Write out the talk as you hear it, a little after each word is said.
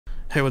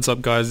Hey, what's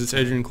up guys, it's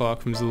Adrian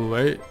Clark from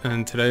Zulu8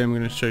 and today I'm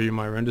going to show you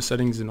my render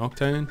settings in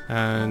Octane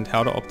and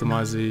how to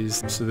optimize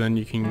these so then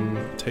you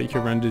can take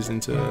your renders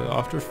into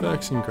After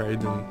Effects and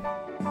grade them.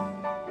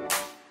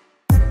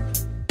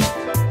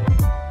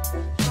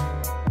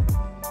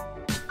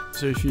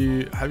 So if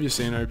you have your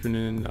scene open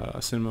in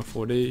Cinema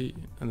 4D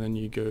and then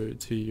you go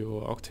to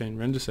your Octane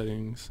render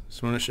settings,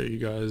 so I want to show you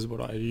guys what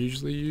I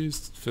usually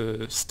use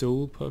for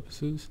still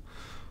purposes.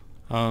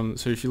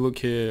 So if you look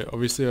here,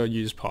 obviously I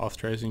use path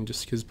tracing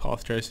just because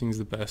path tracing is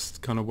the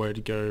best kind of way to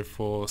go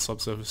for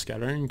subsurface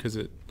scattering because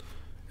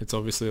it's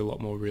obviously a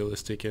lot more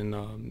realistic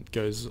and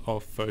goes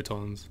off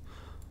photons.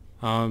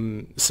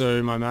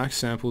 So my max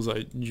samples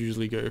I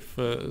usually go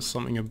for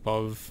something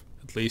above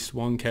at least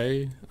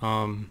 1K.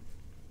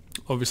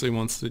 Obviously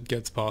once it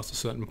gets past a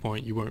certain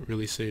point you won't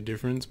really see a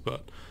difference,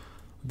 but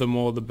the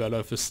more the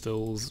better for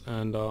stills,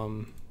 and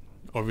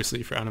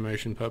obviously for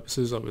animation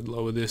purposes I would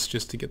lower this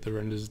just to get the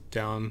renders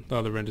down,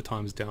 the render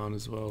times down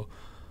as well.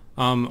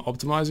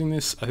 Optimizing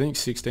this, I think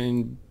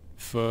 16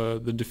 for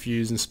the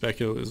diffuse and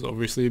specular is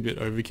obviously a bit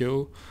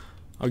overkill.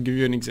 I'll give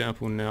you an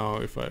example now.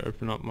 If I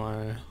open up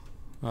my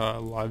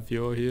live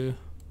viewer here,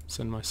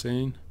 send my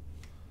scene.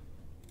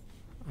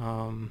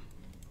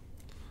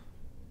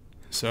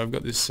 So I've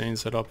got this scene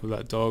set up of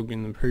that dog.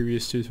 In the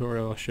previous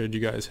tutorial I showed you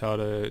guys how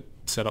to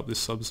set up this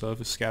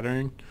subsurface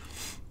scattering.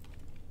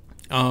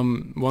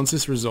 Once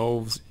this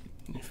resolves,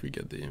 if we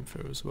get the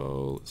info as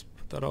well, let's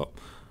put that up.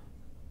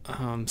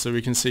 So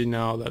we can see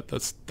now that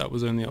that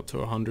was only up to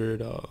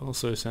 100 or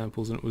so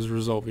samples and it was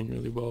resolving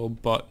really well.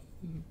 But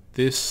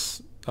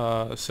this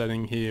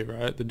setting here,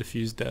 right, the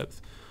diffuse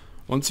depth,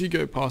 once you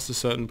go past a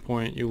certain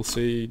point you'll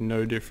see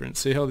no difference.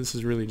 See how this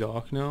is really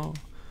dark now?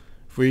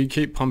 If we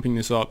keep pumping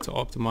this up to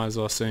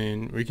optimize our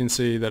scene, we can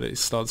see that it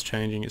starts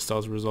changing, it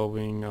starts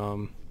resolving.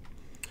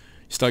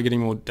 You start getting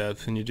more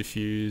depth in your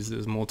diffuse,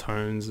 there's more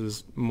tones,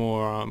 there's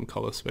more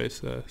color space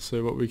there.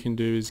 So what we can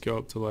do is go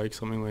up to like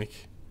something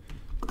like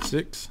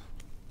 6,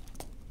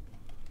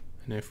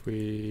 and if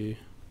we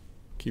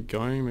keep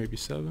going, maybe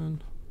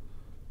 7,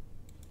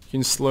 you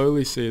can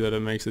slowly see that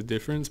it makes a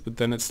difference, but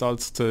then it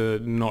starts to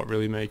not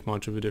really make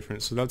much of a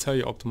difference. So that's how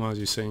you optimize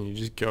your scene. You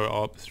just go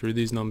up through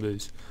these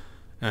numbers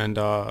and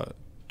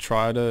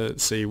try to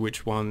see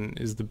which one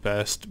is the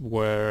best,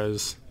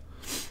 whereas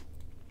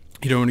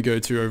you don't want to go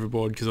too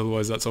overboard because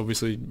otherwise that's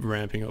obviously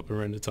ramping up the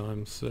render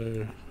time.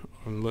 So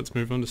let's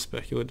move on to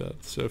specular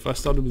depth. So if I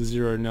started with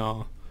 0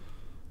 now,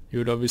 you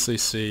would obviously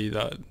see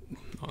that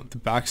the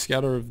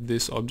backscatter of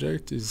this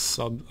object is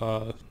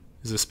a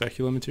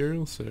specular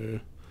material,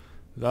 so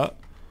that.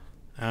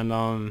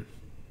 And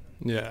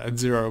yeah, at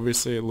 0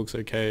 obviously it looks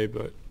okay,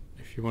 but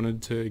if you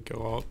wanted to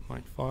go up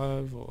like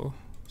 5 or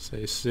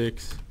say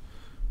 6,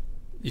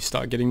 you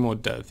start getting more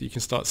depth. You can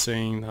start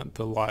seeing that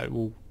the light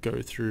will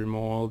go through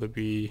more. There'll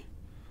be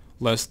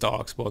less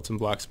dark spots and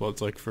black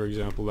spots, like for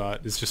example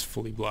that is just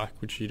fully black,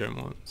 which you don't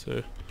want. So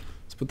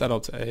let's put that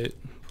up to 8,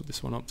 put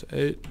this one up to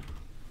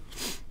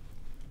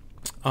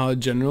 8.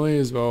 Generally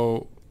as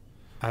well,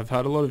 I've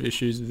had a lot of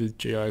issues with the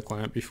GI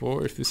clamp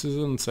before. If this is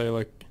on say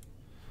like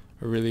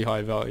a really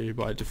high value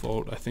by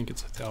default, I think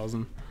it's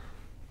 1000,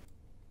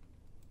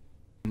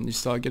 and you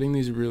start getting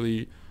these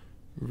really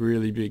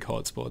big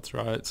hotspots,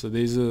 right? So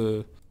these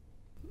are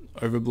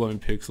overblown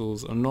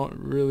pixels. I'm not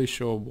really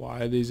sure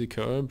why these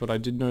occur, but I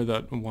did know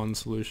that one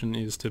solution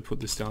is to put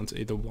this down to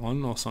either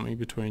 1 or something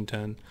between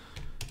 10,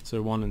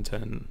 so 1 and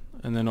 10,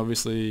 and then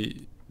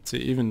obviously to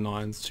even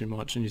 9's too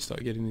much and you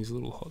start getting these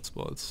little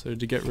hotspots. So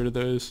to get rid of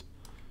those,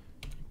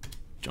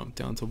 jump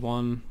down to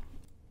 1.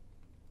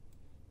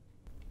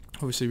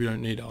 Obviously we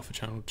don't need alpha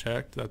channel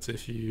checked. That's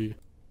if you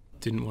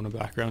didn't want a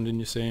background in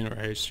your scene or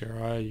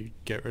HDRI, you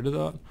get rid of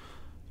that.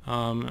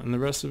 And the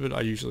rest of it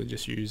I usually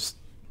just use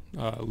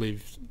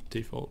leave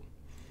default.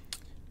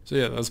 So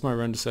yeah, that's my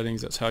render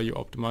settings. That's how you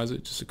optimize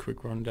it. Just a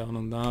quick rundown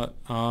on that.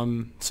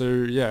 So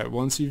yeah,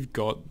 once you've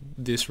got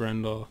this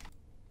render,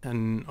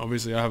 and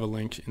obviously I have a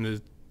link in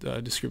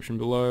the description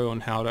below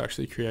on how to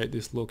actually create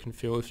this look and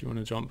feel. If you want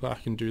to jump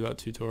back and do that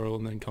tutorial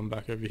and then come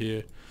back over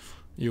here,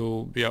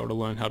 you'll be able to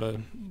learn how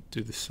to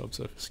do this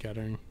subsurface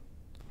scattering.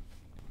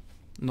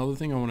 Another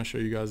thing I want to show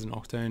you guys in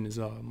Octane is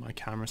my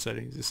camera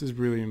settings. This is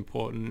really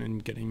important in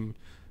getting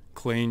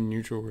clean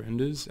neutral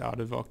renders out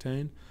of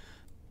Octane.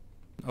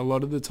 A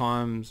lot of the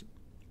times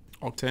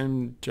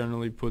Octane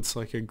generally puts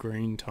like a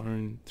green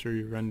tone through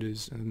your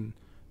renders, and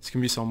this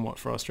can be somewhat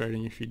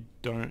frustrating if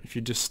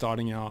you're just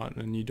starting out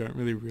and you don't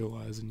really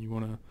realize and you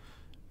want to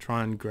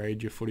try and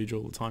grade your footage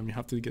all the time. You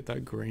have to get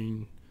that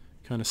green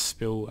kind of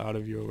spill out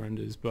of your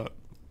renders. But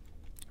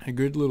a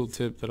good little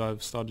tip that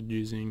I've started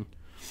using,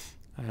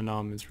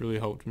 and it's really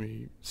helped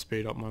me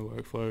speed up my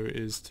workflow,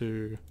 is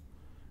to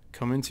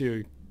come into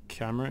your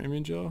camera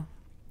imager,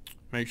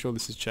 make sure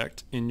this is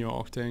checked in your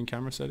Octane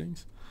camera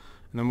settings,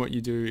 and then what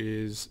you do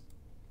is,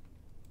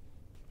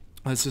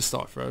 let's just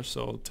start fresh,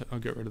 so I'll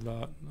get rid of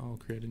that. I'll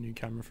create a new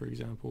camera, for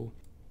example.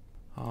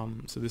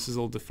 So this is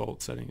all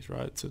default settings,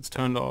 right? So it's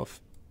turned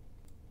off,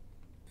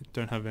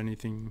 don't have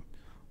anything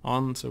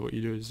on. So what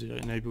you do is you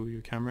enable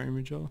your camera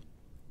imager,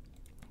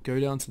 go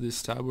down to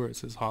this tab where it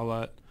says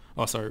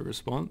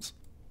response.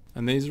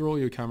 And these are all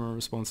your camera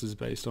responses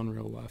based on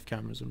real life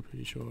cameras, I'm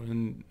pretty sure,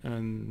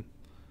 and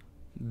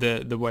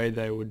the way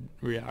they would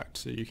react,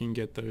 so you can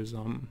get those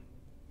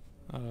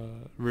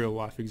real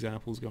life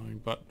examples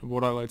going. But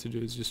what I like to do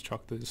is just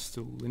chuck this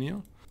to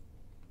linear.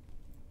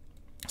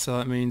 So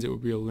that means it will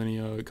be a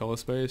linear color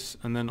space,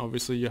 and then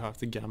obviously you have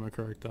to gamma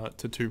correct that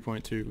to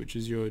 2.2, which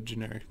is your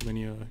generic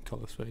linear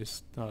color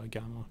space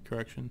gamma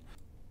correction.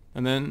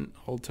 And then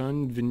I'll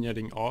turn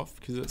vignetting off,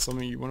 because that's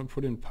something you want to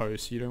put in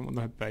post. You don't want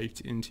that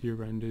baked into your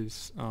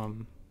renders.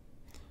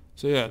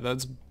 So yeah,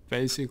 that's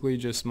basically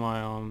just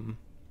my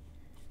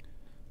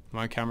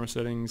my camera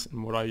settings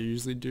and what I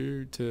usually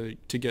do to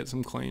get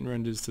some clean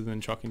renders to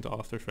then chuck into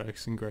After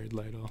Effects and grade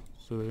later.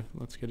 So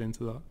let's get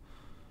into that.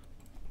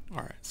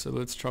 Alright, so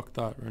let's chuck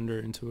that render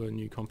into a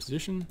new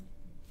composition.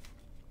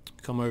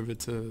 Come over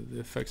to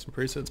the Effects and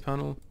Presets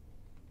panel,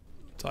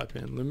 type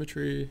in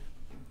Lumetri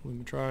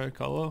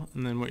color,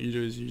 and then what you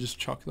do is you just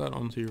chuck that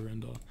onto your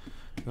render,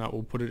 and that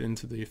will put it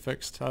into the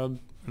Effects tab.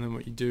 And then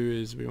what you do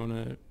is we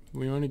want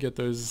to get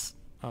those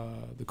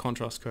the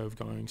contrast curve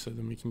going, so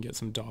then we can get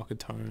some darker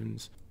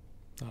tones,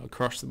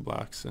 crush the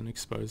blacks, and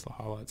expose the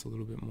highlights a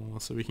little bit more,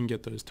 so we can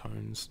get those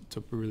tones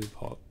to really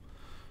pop.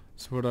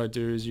 So what I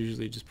do is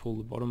usually just pull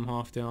the bottom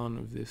half down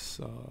of this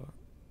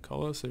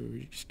color, so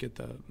we just get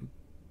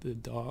the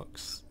dark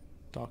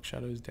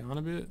shadows down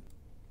a bit,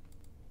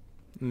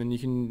 and then you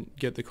can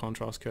get the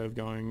contrast curve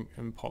going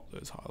and pop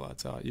those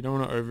highlights out. You don't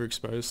want to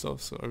overexpose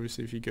stuff, so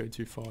obviously if you go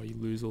too far you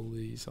lose all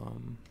these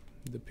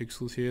the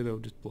pixels here, they'll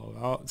just blow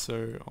out.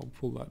 So I'll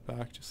pull that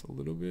back just a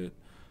little bit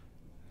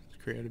to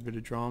create a bit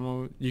of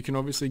drama. You can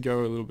obviously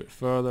go a little bit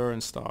further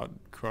and start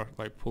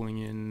like pulling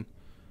in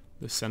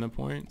the center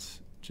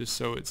points, just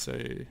so so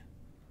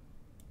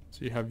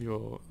you have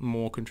your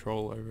more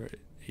control over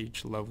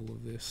each level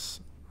of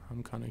this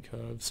kind of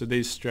curve. So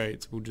these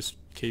straights will just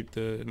keep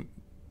the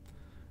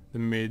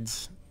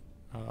mids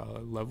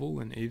level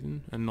and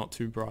even, and not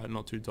too bright,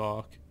 not too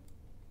dark.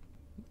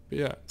 But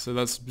yeah, so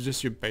that's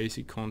just your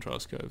basic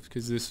contrast curve,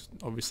 because this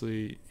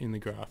obviously in the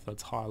graph,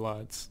 that's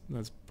highlights,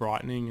 that's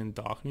brightening and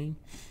darkening.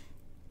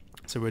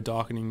 So we're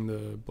darkening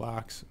the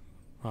blacks,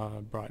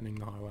 brightening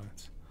the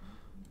highlights.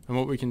 And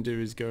what we can do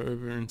is go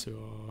over into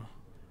our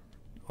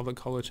other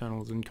color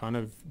channels and kind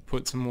of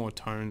put some more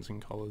tones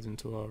and colors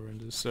into our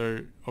renders. So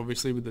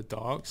obviously with the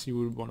darks, you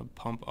would want to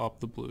pump up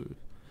the blue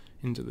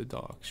into the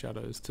dark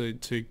shadows.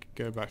 To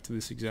go back to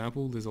this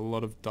example, there's a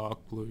lot of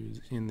dark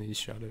blues in these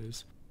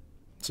shadows.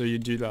 So you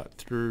do that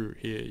through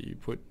here, you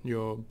put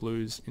your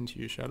blues into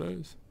your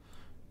shadows,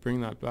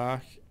 bring that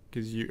back,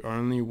 because you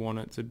only want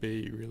it to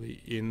be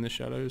really in the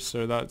shadows.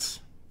 So that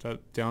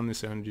down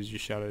this end is your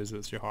shadows,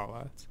 that's your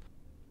highlights.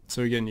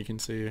 So again, you can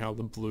see how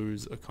the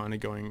blues are kind of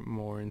going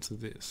more into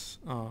this,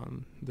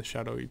 the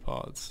shadowy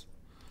parts.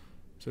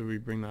 So we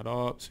bring that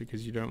up, so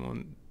because you don't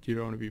want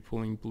to be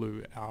pulling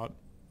blue out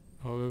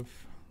of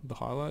the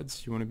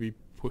highlights, you want to be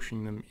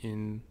pushing them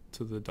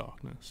into the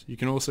darkness. You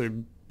can also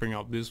bring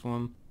up this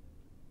one,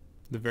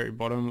 the very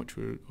bottom, which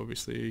would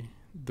obviously,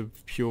 the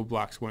pure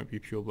blacks won't be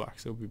pure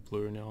blacks, they'll be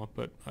blue now,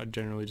 but I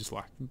generally just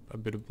like a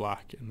bit of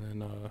black and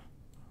then a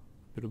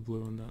bit of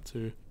blue on that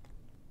too.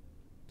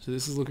 So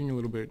this is looking a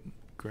little bit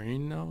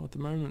green now at the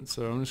moment,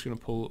 so I'm just going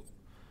to pull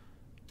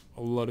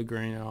a lot of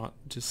green out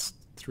just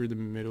through the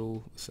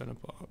middle center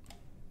part.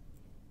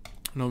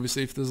 And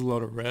obviously if there's a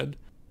lot of red,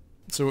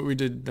 so what we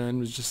did then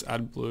was just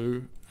add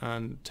blue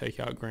and take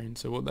out green.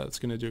 So what that's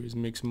going to do is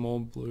mix more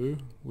blue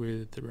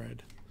with the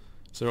red.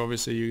 So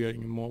obviously you're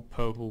getting a more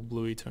purple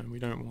bluey tone. We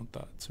don't want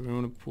that, so we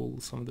want to pull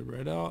some of the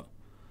red out.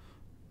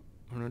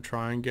 I'm going to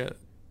try and get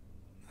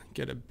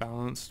it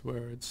balanced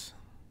where it's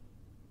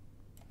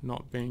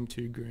not being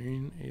too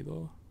green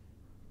either.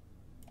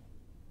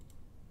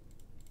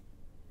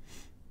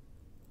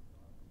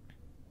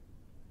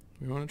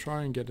 We want to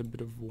try and get a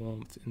bit of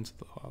warmth into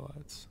the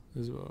highlights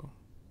as well.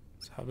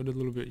 Let's have it a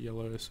little bit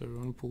yellow, so we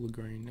want to pull the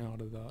green out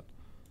of that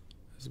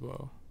as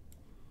well.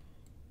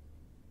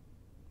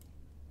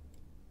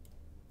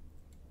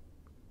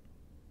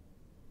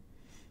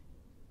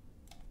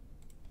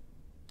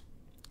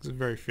 It's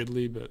very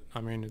fiddly, but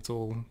I mean it's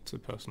a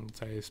personal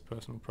taste,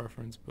 personal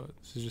preference, but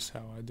this is just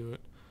how I do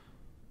it.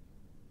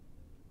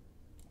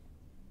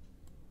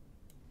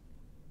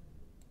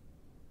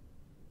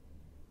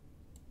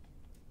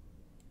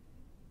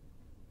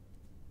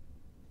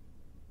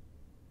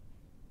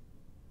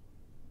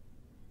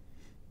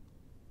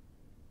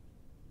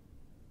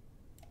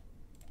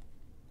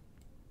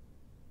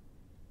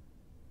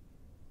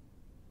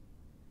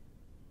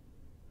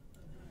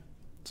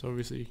 So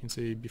obviously you can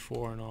see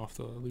before and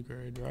after the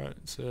grade, right?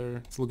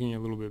 So it's looking a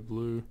little bit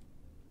blue.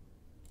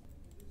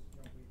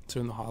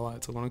 So in the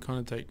highlights, I want to kind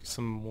of take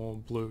some more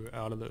blue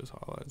out of those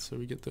highlights, so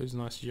we get those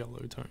nice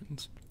yellow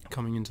tones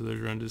coming into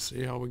those renders.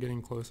 See how we're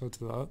getting closer to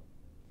that?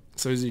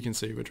 So as you can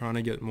see, we're trying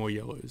to get more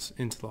yellows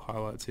into the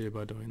highlights here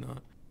by doing that.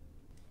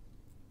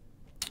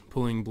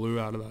 Pulling blue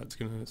out of that, it's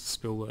going to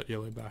spill that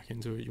yellow back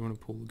into it. You want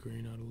to pull the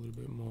green out a little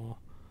bit more.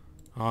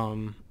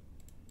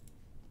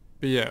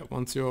 But yeah,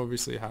 once you're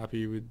obviously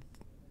happy with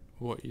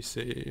what you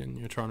see and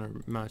you're trying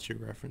to match your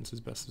reference as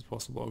best as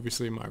possible,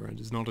 obviously my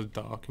render is not as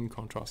dark and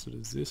contrasted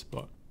as this,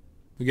 but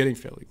we're getting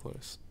fairly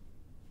close.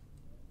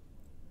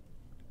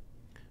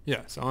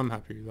 Yeah, so I'm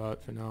happy with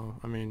that for now.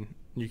 I mean,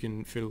 you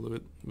can fiddle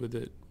with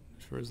it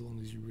for as long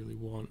as you really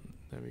want.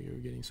 There we go,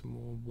 getting some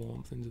more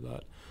warmth into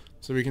that.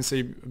 So we can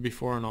see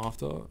before and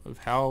after of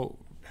how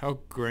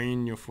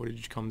green your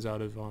footage comes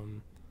out of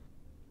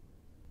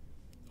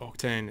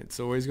Octane. It's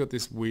always got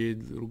this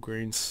weird little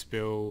green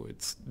spill.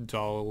 It's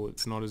dull.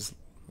 It's not as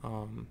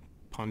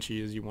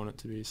punchy as you want it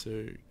to be.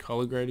 So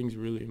color grading is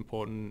really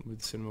important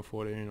with Cinema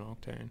 14 and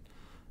Octane.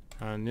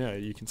 And yeah,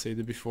 you can see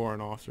the before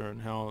and after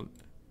and how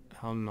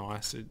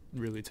nice it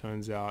really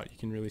turns out. You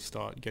can really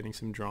start getting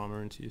some drama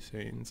into your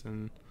scenes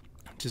and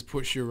just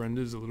push your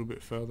renders a little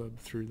bit further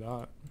through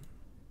that.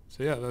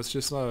 So yeah, that's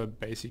just a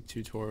basic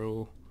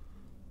tutorial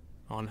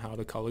on how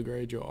to color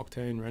grade your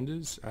Octane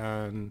renders,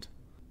 and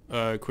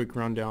a quick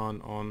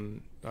rundown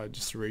on,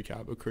 just to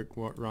recap, a quick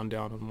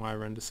rundown on my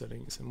render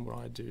settings and what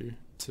I do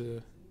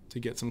to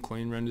get some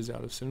clean renders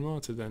out of Cinema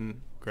to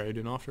then grade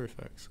in After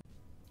Effects.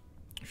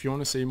 If you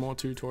want to see more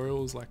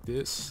tutorials like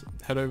this,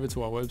 head over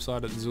to our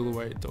website at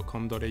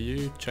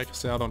zulu8.com.au, check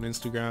us out on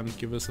Instagram,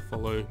 give us a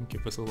follow,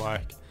 give us a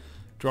like,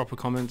 drop a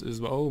comment as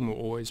well, and we'll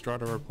always try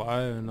to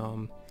reply.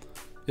 And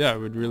yeah,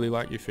 we'd really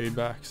like your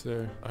feedback.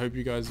 So I hope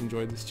you guys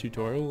enjoyed this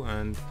tutorial,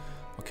 and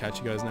I'll catch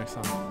you guys next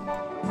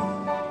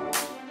time.